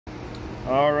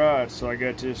Alright, so I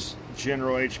got this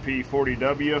General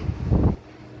hp40w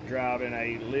driving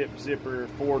a lip zipper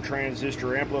 4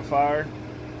 transistor amplifier.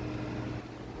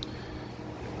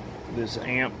 This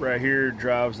amp right here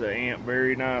drives the amp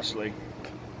very nicely.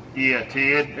 Yeah,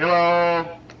 Ted.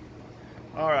 Hello.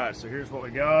 Alright, so here's what we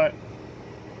got.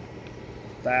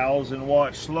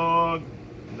 1000-watt slug.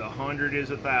 The 100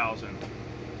 is 1000.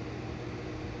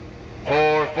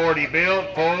 440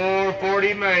 built,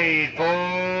 440 made,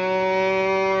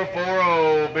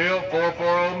 440 built,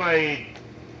 440 made.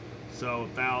 So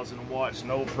 1000 watts,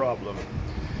 no problem.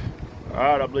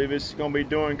 Alright, I believe this is going to be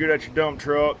doing good at your dump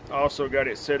truck. Also got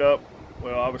it set up,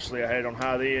 well obviously I had it on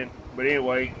high then, but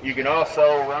anyway, You can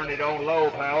also run it on low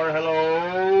power.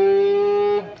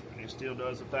 Hello. it still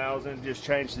does 1000. Just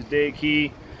change the dead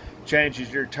key,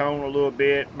 changes your tone a little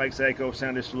bit, makes the echo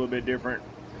sound just a little bit different.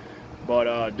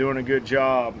 But doing a good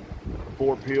job.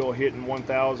 4 pill hitting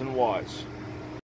 1000 watts.